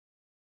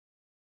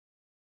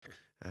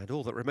And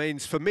all that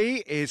remains for me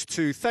is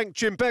to thank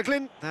Jim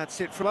Beglin. That's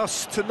it from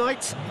us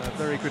tonight. A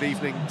very good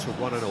evening to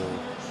one and all.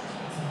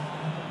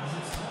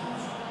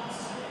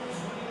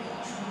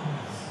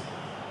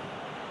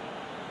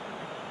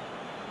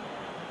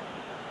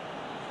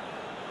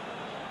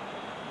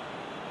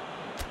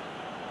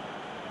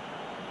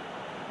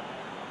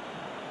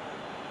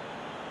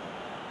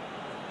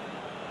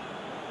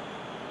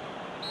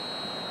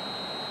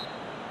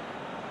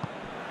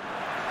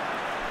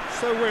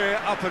 So we're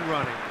up and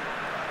running.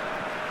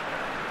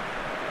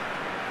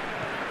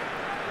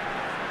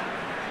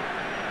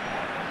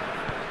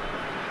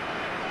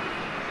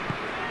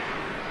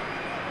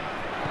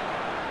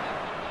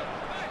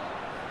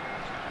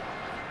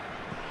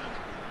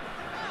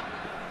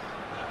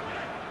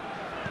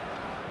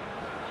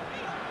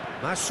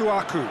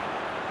 Masuaku.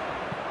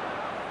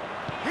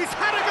 He's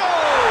had a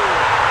goal!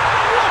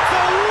 What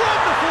a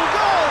wonderful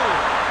goal!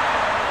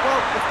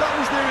 Well, if that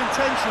was their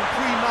intention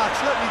pre-match,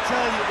 let me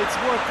tell you, it's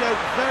worked out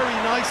very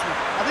nicely.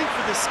 I think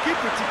for the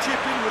skipper to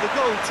chip in with a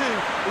goal too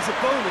is a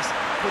bonus,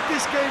 but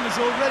this game has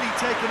already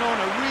taken on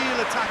a real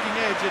attacking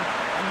edge, and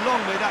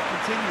long may that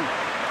continue.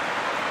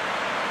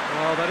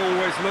 Well, that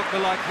always looked the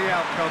likely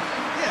outcome.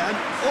 Yeah, and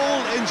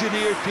all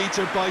engineered,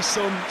 Peter, by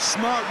some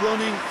smart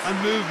running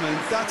and movement.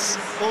 That's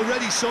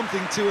already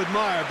something to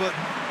admire, but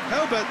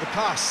how about the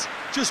pass?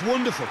 Just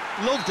wonderful.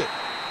 Loved it.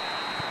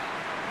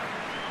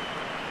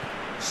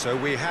 So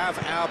we have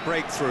our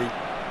breakthrough.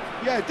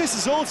 Yeah, this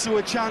is also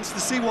a chance to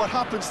see what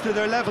happens to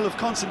their level of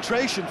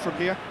concentration from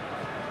here.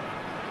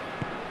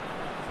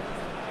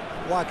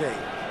 Wage.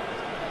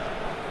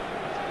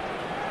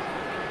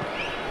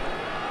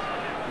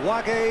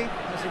 Wage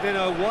has it in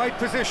a wide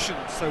position,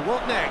 so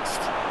what next?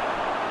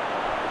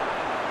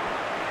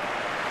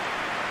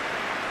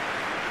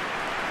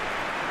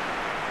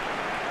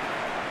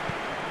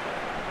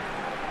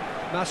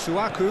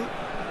 Masuaku.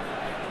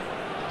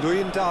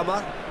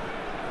 Luyendama.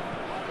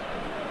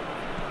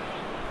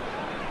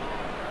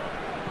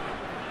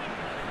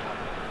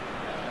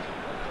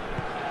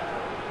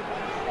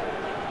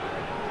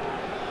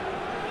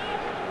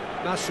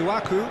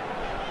 Masuaku.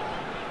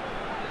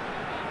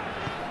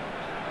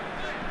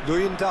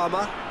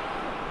 Luyendama.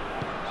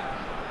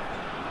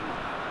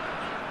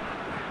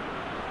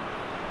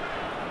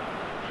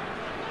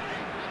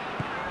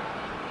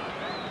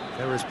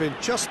 There has been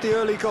just the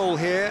early goal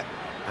here,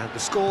 and the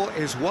score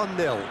is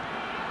 1-0.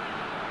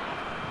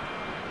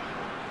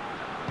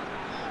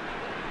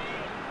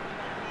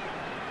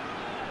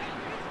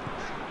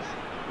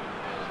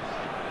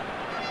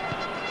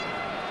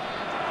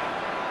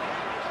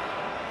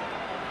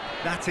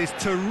 That is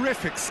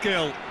terrific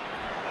skill.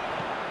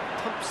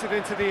 Pumps it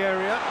into the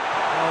area.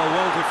 Oh,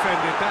 well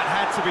defended. That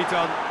had to be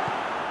done.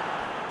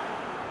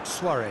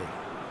 Soiree.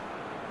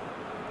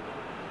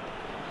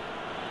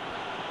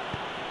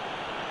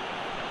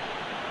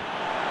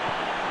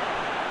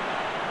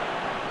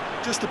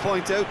 Just to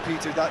point out,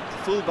 Peter, that the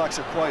fullbacks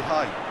are quite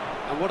high.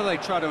 And what do they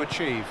try to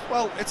achieve?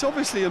 Well, it's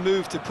obviously a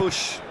move to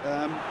push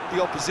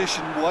the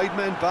opposition wide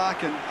men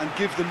back and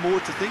give them more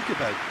to think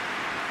about.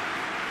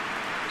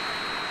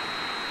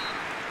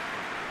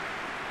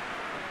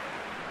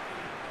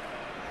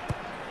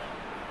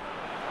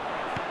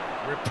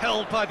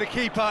 Repelled by the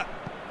keeper.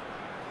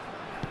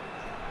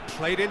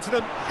 Played into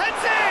them.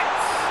 Heads it!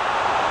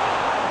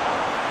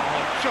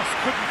 Oh, just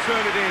couldn't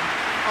turn it in.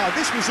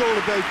 This was all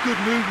about good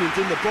movement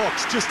in the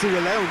box, just to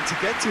allow him to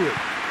get to it.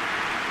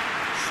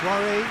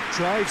 Soiree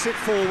drives it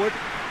forward.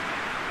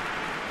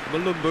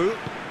 Malumbu.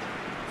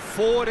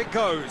 Forward it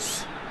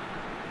goes.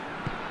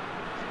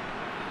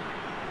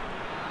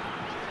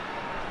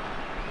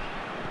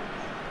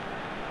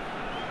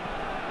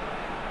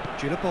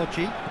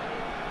 Ginapochi.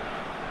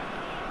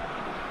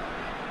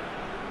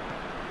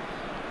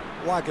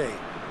 Wage.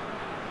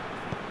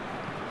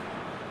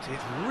 Did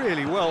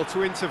really well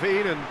to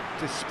intervene and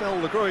dispel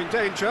the growing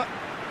danger.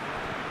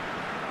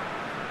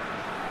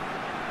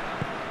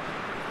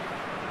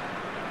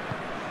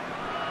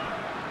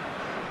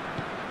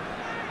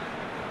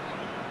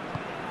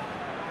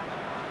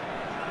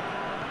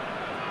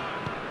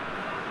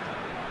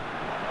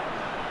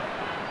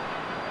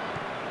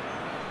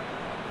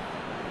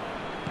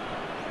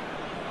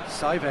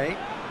 Saive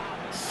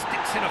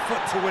sticks in a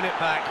foot to win it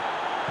back.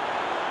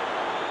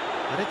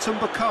 And it's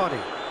Mbakani.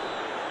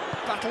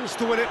 Battles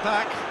to win it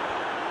back.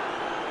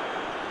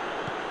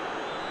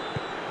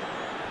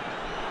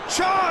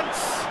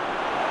 Chance!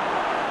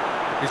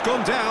 He's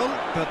gone down,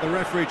 but the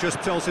referee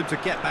just tells him to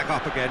get back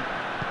up again.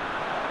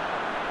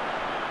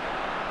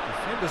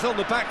 Defenders on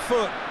the back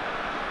foot.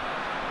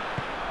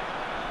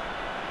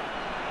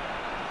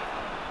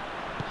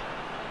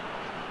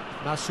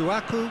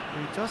 Masuaku,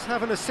 he does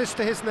have an assist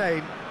to his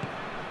name.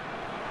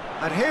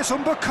 And here's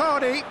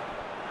Mbakani.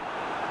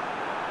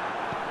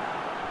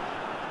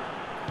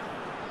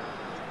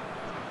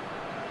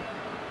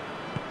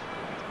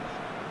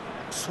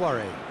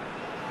 Soiree.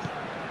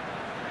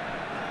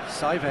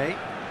 Saive.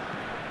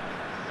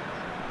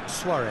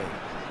 Soiree.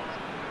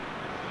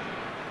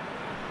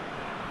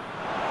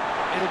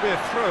 It'll be a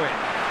throw-in.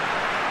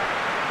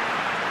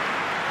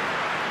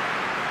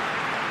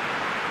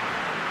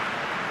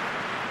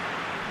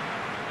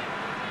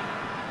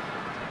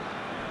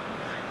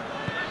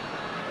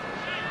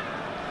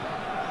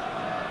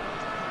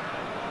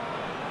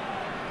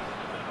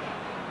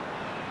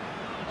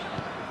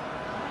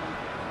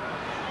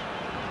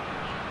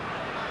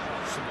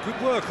 Some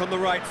good work on the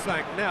right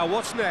flank. Now,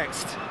 what's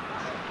next?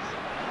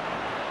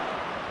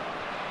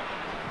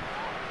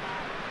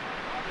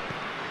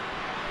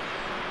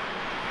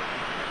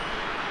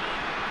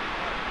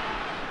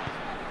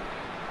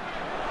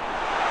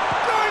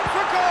 Going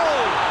for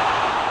goal!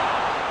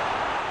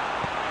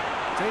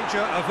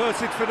 Danger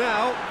averted for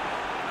now.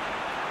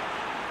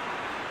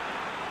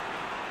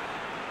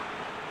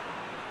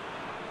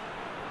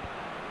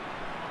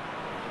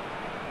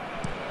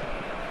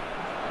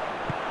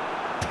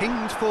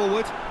 Pinged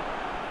forward.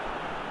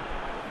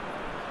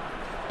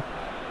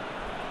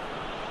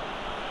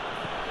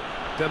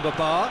 Demba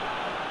Ba.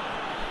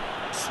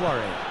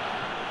 Soiree.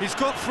 He's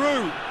got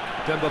through.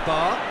 Demba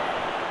Ba.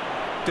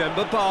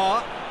 Demba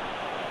Ba.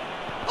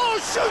 Oh,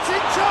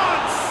 shooting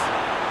chance!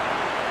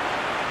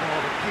 Oh,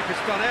 the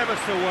keeper's done ever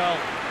so well.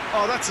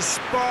 Oh, that's a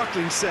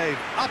sparkling save.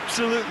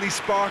 Absolutely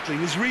sparkling.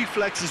 His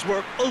reflexes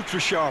were ultra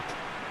sharp.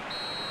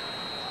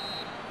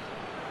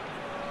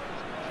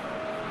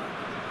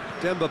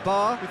 Demba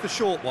Ba with the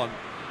short one.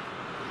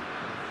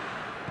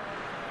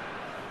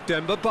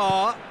 Demba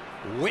Ba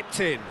whipped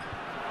in.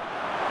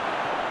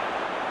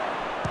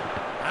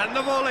 And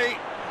the volley.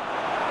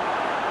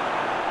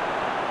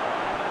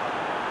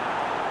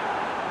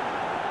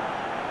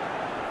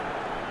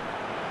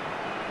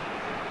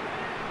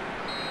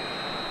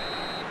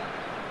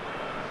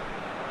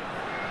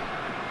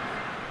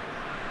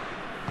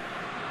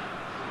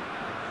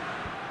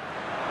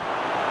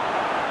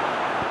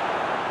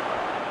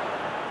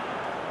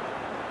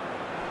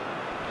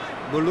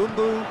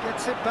 Mulumbu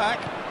gets it back.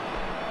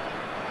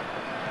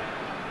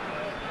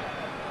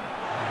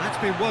 And that's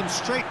been won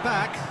straight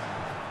back.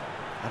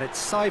 And it's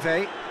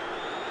Saive.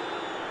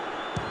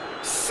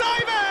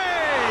 Saive!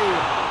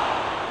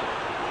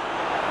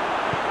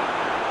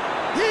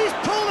 He's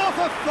pulled off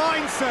a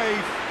fine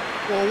save.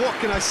 Well, what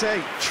can I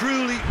say?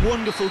 Truly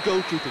wonderful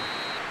goalkeeping.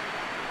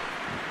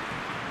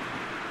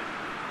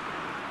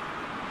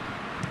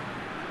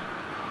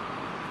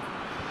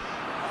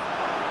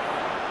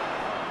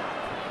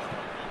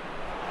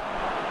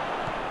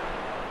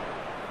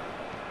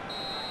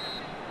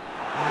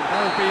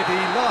 That'll be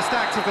the last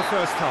act of the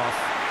first half.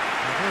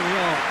 And here we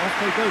are, off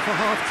they go for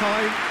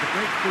half-time. The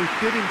breakthrough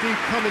did indeed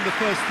come in the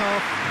first half.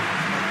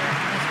 And there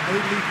has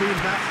only been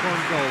that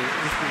one goal.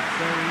 It's been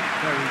very,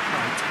 very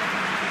tight.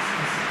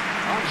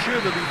 I'm sure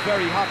they'll be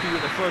very happy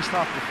with the first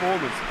half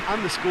performance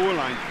and the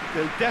scoreline.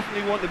 They'll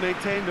definitely want to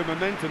maintain their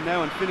momentum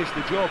now and finish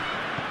the job.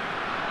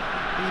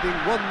 Leading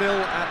 1-0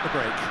 at the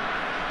break.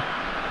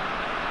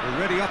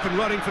 Already up and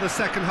running for the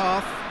second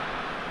half.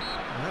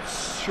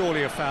 That's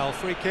surely a foul.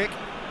 Free kick.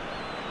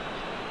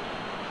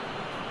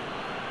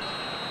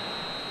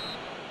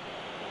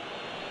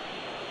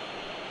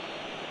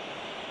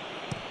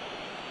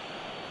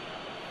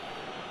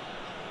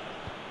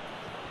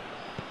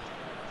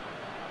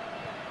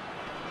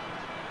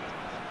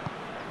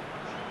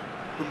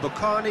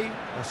 Mbokani,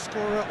 a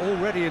scorer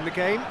already in the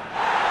game.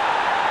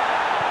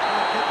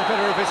 Can't get the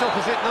better of his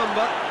opposite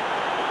number.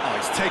 Oh,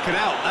 he's taken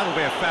out. That'll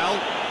be a foul.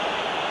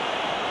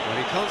 Well,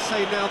 he can't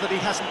say now that he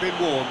hasn't been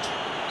warned.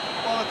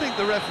 Well, I think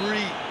the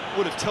referee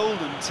would have told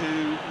him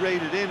to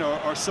rate it in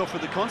or suffer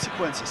the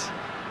consequences.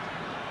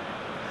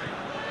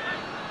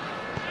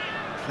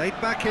 Played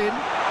back in.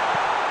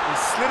 He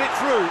slid it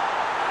through.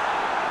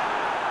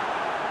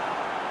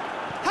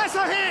 Has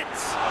a hit!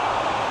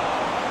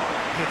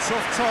 It's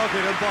off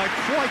target and by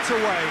quite a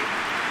way.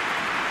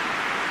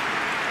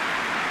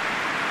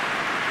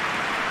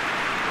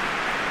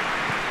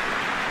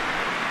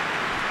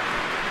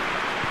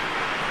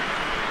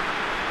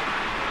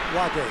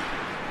 Wade.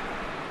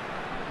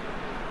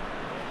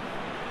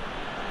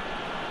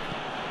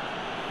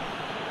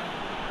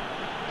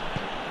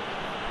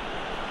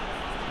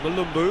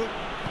 Mulumbu.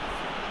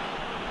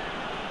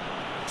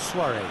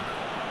 Soiree.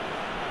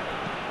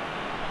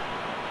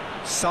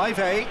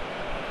 Saive.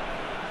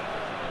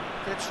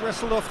 Gets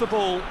wrestled off the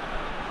ball.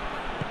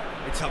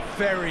 It's a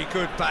very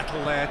good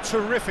battle there,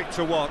 terrific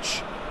to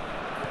watch.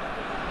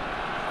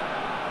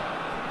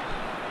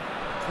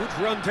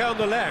 Good run down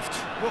the left.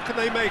 What can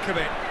they make of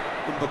it?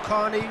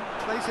 Mbokani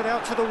plays it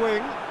out to the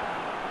wing.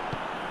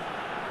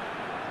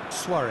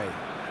 Soiree.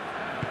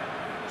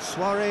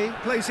 Soiree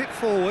plays it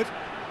forward.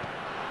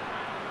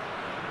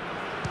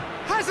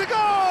 Has a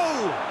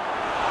goal!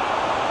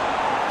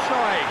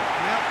 Trying.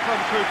 The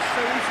outcome could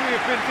so easily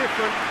have been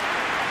different.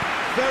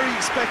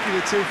 Very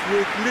speculative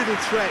with little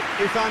threat,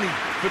 if any,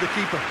 for the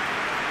keeper.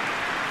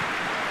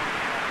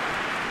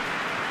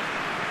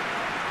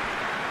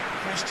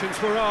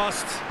 Questions were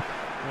asked,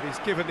 but he's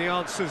given the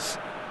answers.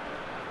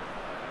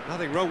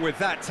 Nothing wrong with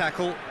that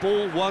tackle.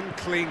 Ball won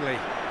cleanly.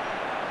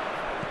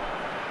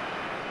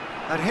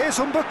 And here's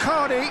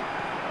Mbokani.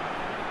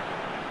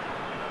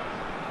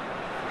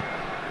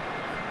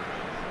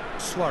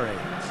 Soiree.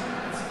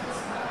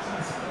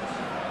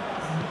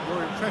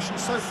 Your impression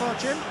so far,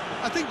 Jim?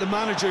 I think the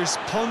manager's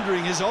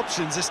pondering his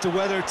options as to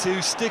whether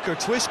to stick or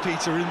twist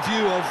Peter in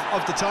view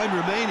of the time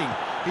remaining.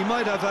 He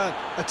might have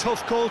a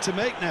tough call to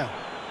make now.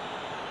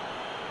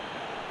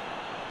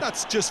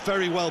 That's just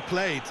very well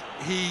played.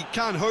 He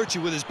can't hurt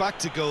you with his back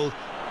to goal,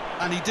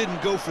 and he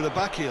didn't go for the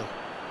back heel.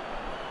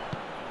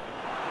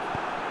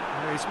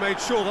 He's made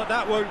sure that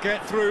that won't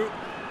get through.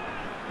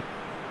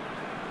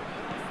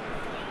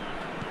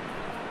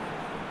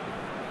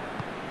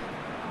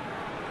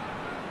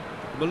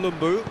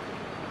 Malumbu.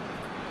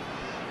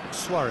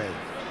 Soiree.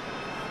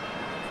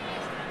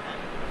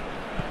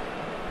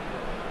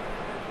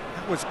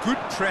 That was good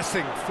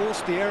pressing,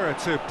 forced the error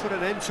to put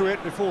an end to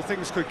it before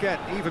things could get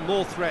even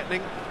more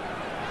threatening.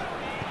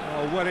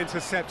 Oh, well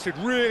intercepted,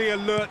 really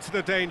alert to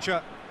the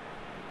danger.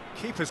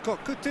 Keeper's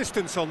got good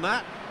distance on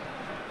that.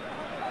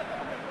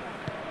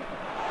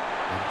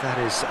 And that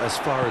is as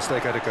far as they're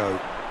going to go.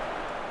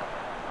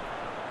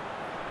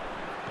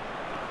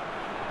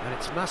 And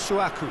it's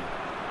Masuaku.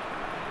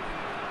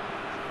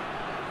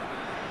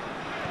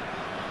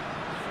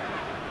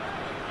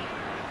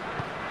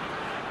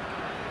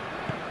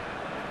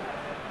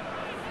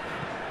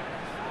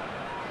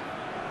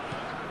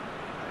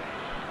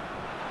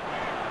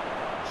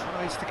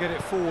 Tries to get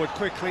it forward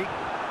quickly.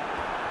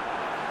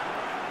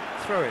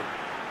 Throw it.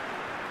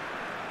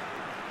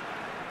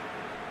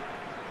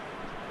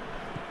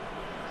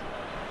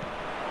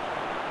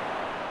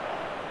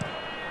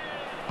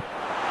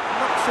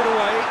 Knocks it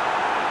away.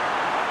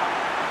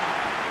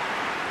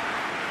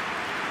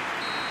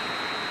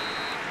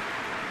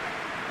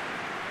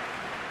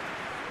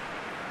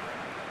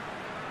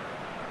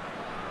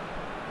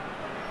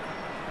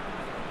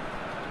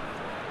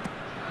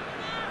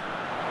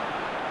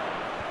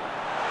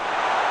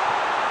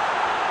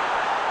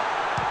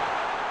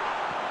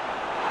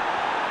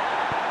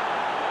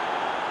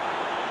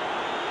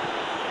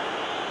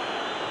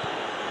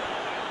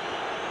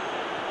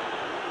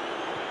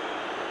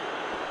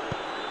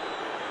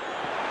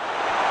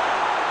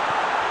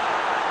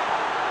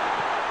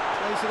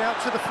 Plays it out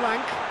to the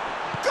flank.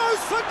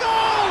 Goes for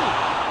goal!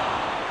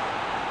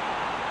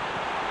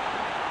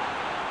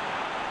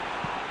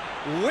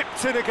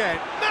 Whipped it again.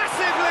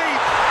 Massive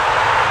lead!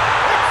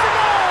 It's a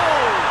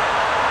goal!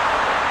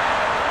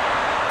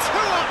 2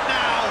 up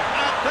now,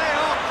 and they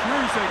are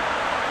cruising.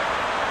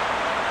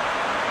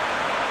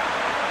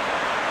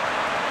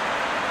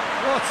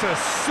 What a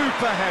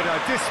super header,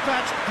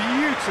 dispatched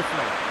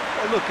beautifully.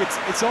 Well, look,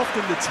 it's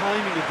often the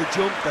timing of the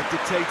jump that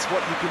dictates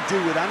what you can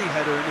do with any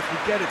header, and if you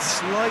get it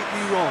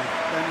slightly wrong,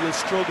 then you'll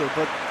struggle,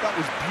 but that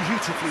was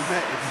beautifully met,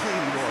 it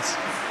really was.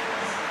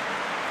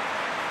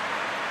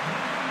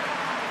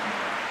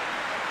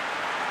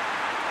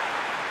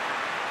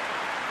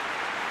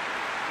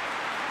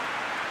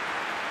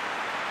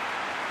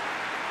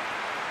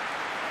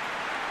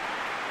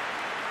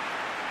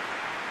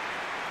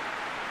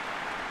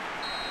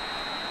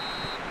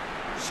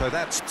 So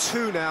that's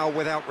 2 now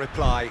without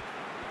reply.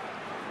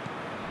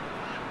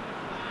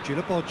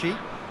 Gilabogi.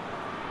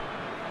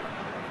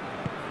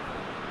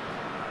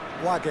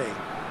 Wage.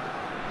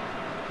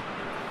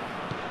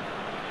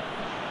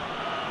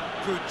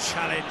 Good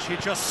challenge, he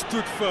just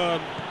stood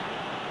firm.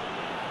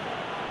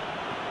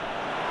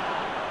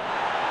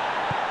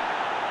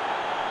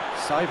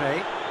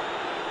 Saive.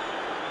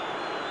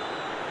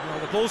 Well,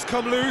 the ball's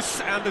come loose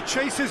and the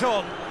chase is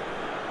on.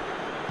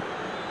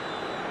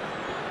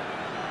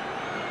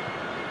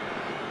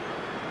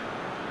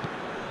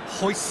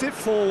 Hoists it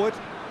forward.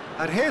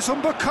 And here's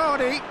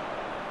Mbakani.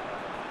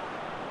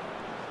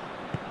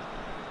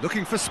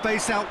 Looking for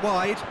space out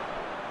wide.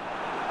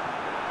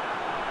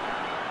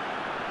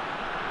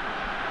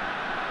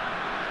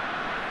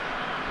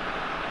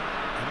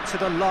 Into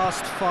the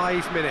last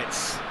 5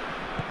 minutes.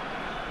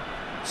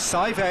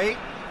 Saive.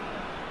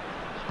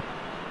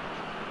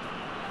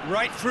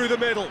 Right through the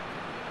middle.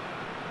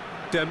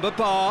 Demba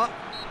Ba.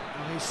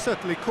 He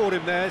certainly caught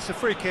him there, it's a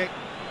free kick.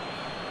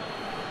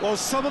 Well,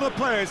 some of the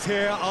players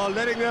here are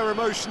letting their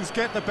emotions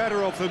get the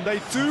better of them. They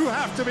do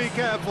have to be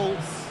careful.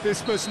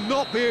 This must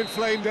not be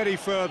inflamed any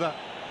further.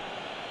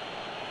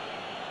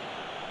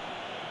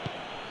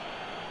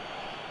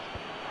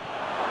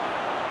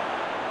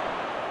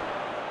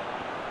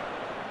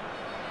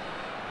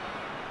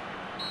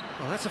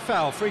 Well, that's a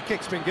foul. Free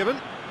kick's been given.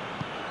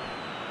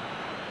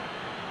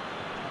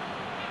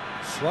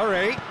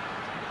 Soiree.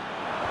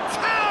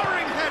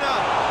 Towering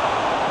header!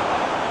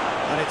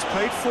 And it's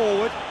played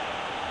forward.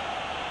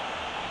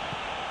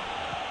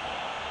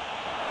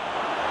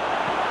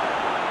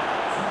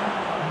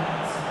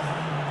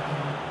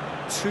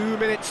 2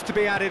 minutes to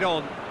be added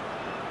on.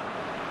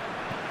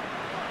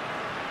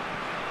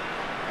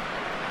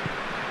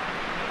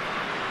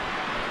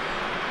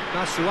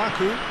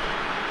 Masuaku.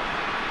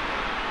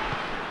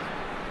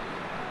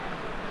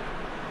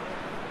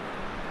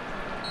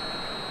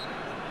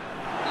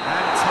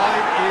 And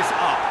time is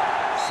up.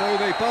 So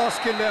they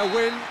bask in their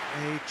win,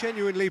 a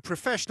genuinely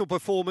professional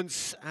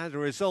performance and a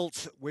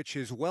result which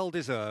is well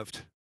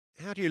deserved.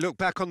 How do you look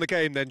back on the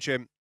game then,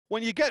 Jim?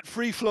 When you get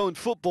free-flowing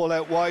football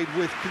out wide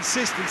with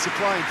consistent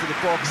supply into the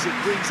box, it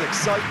brings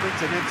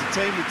excitement and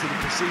entertainment to the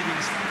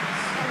proceedings.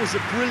 That was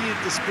a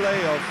brilliant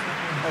display of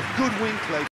good wing play.